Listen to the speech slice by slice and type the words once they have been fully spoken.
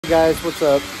guys, what's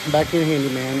up? Back in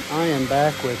Handyman. I am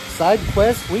back with Side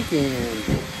Quest Weekend.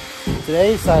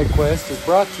 Today's side quest is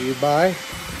brought to you by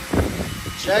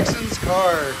Jackson's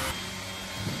Car.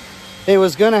 It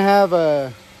was gonna have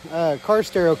a car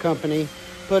stereo company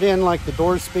put in like the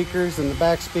door speakers and the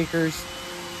back speakers.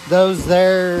 Those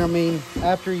there, I mean,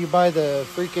 after you buy the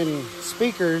freaking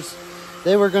speakers,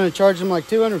 they were gonna charge them like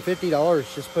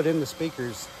 $250 just put in the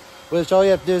speakers, which all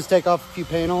you have to do is take off a few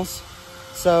panels.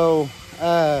 So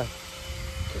I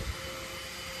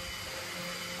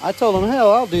told him,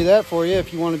 hell, I'll do that for you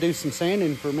if you want to do some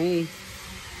sanding for me.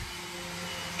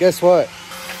 Guess what?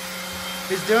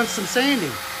 He's doing some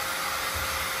sanding.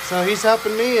 So he's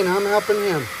helping me and I'm helping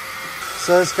him.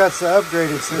 So it's got the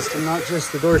upgraded system, not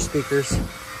just the door speakers.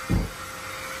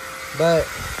 But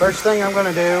first thing I'm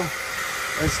going to do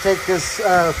is take this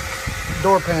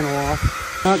door panel off.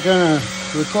 I'm not going to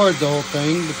record the whole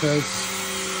thing because,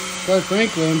 quite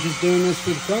frankly, I'm just doing this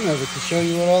for the fun of it to show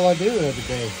you what all I do every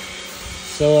day.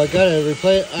 So I got to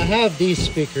replace. I have these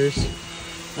speakers.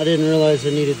 I didn't realize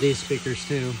I needed these speakers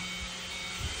too.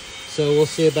 So we'll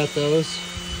see about those.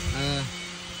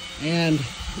 And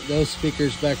those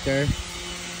speakers back there.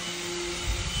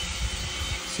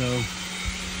 So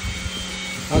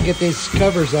I'll get these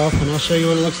covers off and I'll show you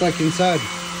what it looks like inside.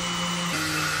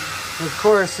 Of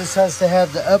course, this has to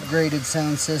have the upgraded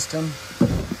sound system.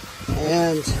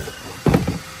 And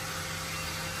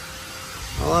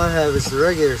all I have is the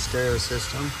regular stereo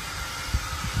system.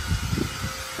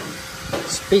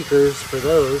 Speakers for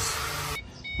those.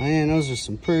 Man, those are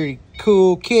some pretty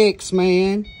cool kicks,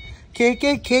 man.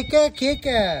 Kicka, kicka,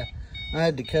 kicka. I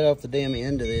had to cut off the damn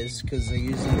end of this because they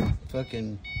use them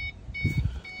fucking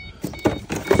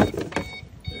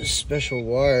special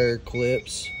wire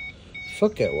clips.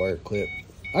 Fuck that wire clip.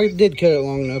 I did cut it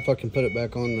long enough. I can put it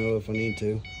back on though if I need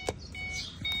to.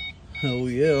 Oh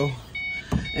yeah.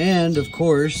 And of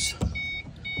course,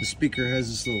 the speaker has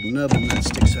this little nubbin that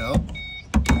sticks out.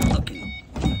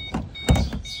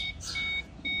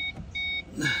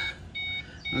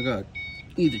 I got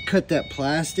either cut that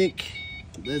plastic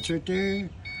that's right there,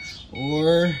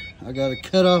 or I gotta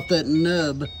cut off that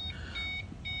nub.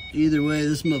 Either way,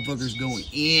 this motherfucker's going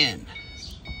in.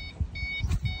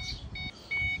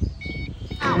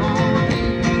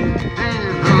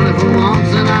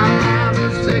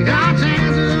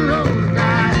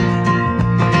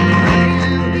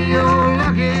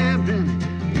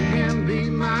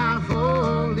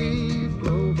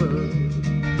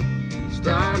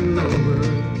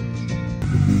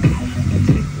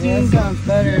 Yeah, that sounds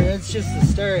better. It's just the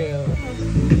stereo.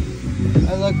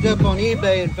 I looked up on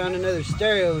eBay and found another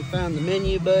stereo and found the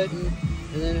menu button,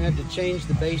 and then I had to change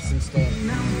the bass and stuff.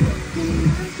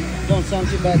 Don't sound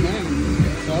too bad now,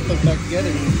 so I'll put it back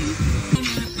together now.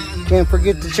 Can't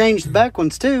forget to change the back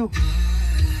ones too.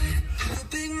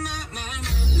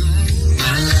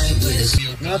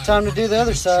 Now time to do the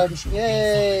other side.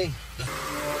 Yay!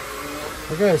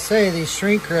 I gotta say, these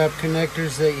shrink wrap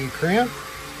connectors that you crimp,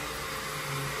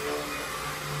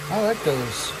 I like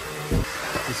those.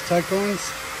 These tight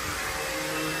ones,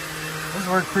 those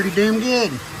work pretty damn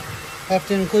good. Have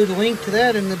to include a link to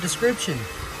that in the description.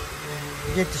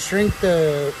 You get to shrink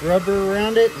the rubber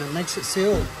around it and it makes it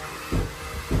sealed.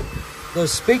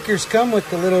 Those speakers come with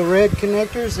the little red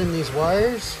connectors and these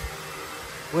wires,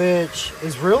 which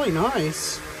is really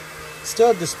nice. Still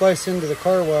have to splice into the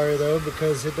car wire though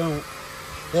because it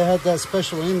had that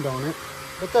special end on it,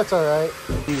 but that's all right.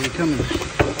 They come in a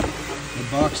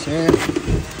box there,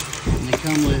 and they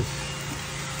come with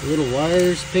little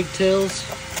wires, pigtails,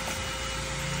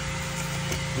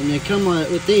 and they come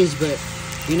with these, but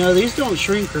you know, these don't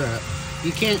shrink wrap.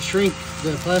 You can't shrink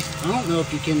the plastic. I don't know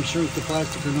if you can shrink the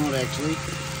plastic or not actually,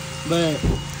 but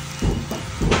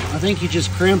I think you just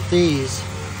crimp these,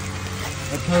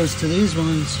 opposed to these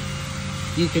ones.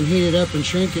 You can heat it up and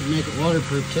shrink it and make it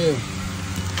waterproof too.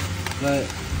 But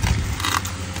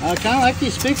I kind of like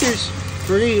these speakers.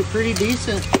 Pretty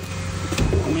decent.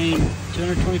 I mean,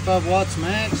 225 watts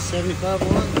max, 75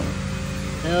 watts.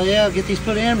 Hell yeah, I'll get these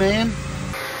put in, man.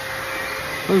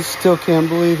 I still can't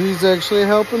believe he's actually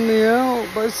helping me out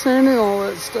by sanding all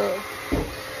that stuff.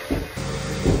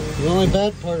 The only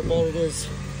bad part about it is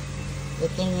that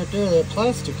thing right there, that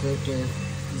plastic right there,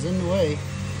 is in the way.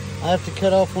 I have to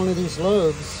cut off one of these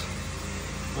lugs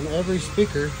on every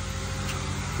speaker,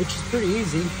 which is pretty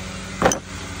easy.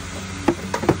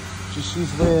 Just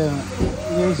use a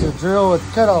drill with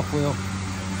a cutoff wheel.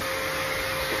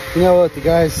 You know what the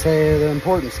guys say the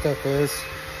important stuff is?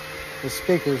 The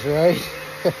speakers, right?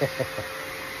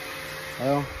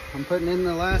 Well, I'm putting in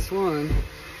the last one.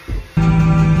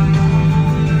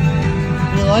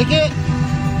 You like it?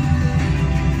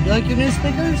 like your new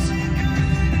speakers?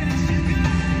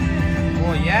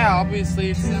 Well, yeah,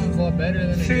 obviously it sounds a lot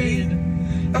better than it did.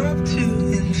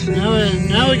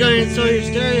 Now we gotta install your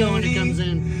stereo when it comes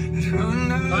in.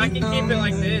 But I can keep it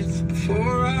like this.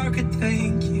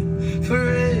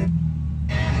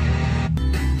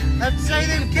 Have to say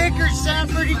them kickers sound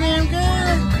pretty damn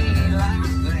good.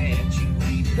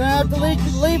 Gonna have to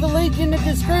leave a link in the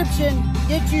description.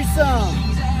 Get you some.